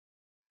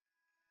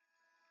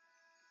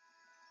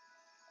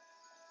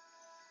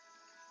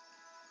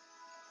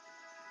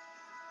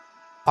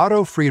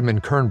Otto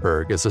Friedmann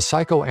Kernberg is a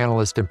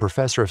psychoanalyst and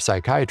professor of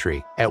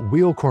psychiatry at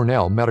Weill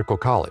Cornell Medical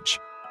College.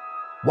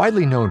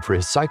 Widely known for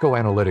his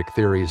psychoanalytic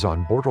theories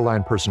on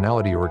borderline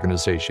personality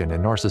organization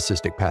and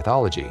narcissistic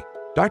pathology,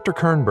 Dr.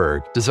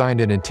 Kernberg designed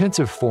an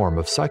intensive form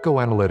of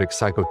psychoanalytic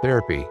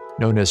psychotherapy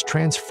known as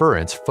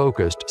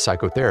transference-focused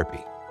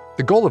psychotherapy,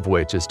 the goal of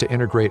which is to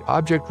integrate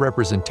object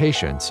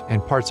representations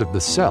and parts of the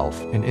self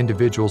in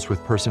individuals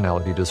with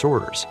personality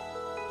disorders.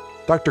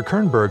 Dr.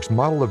 Kernberg's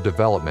model of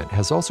development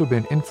has also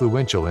been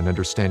influential in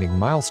understanding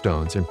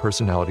milestones in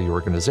personality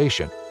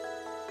organization.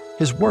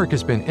 His work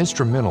has been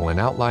instrumental in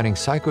outlining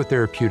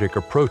psychotherapeutic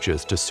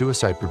approaches to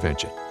suicide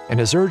prevention and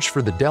has urged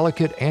for the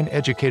delicate and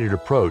educated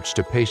approach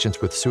to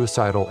patients with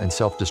suicidal and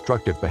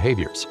self-destructive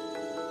behaviors.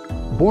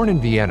 Born in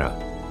Vienna,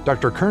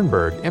 Dr.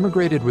 Kernberg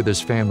immigrated with his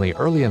family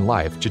early in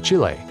life to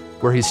Chile,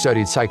 where he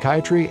studied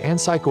psychiatry and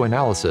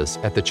psychoanalysis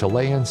at the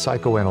Chilean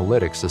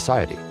Psychoanalytic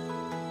Society.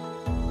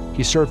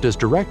 He served as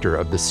director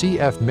of the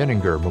C.F.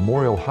 Menninger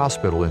Memorial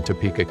Hospital in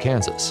Topeka,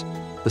 Kansas,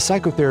 the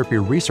psychotherapy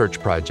research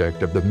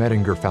project of the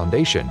Menninger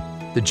Foundation,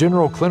 the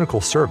General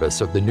Clinical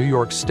Service of the New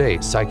York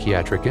State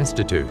Psychiatric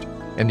Institute,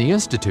 and the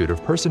Institute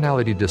of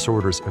Personality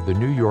Disorders of the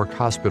New York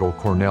Hospital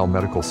Cornell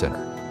Medical Center.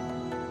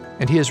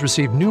 And he has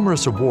received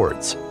numerous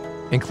awards,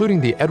 including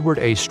the Edward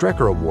A.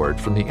 Strecker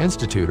Award from the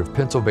Institute of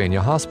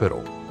Pennsylvania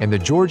Hospital and the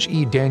George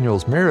E.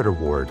 Daniels Merit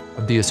Award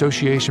of the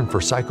Association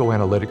for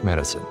Psychoanalytic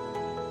Medicine.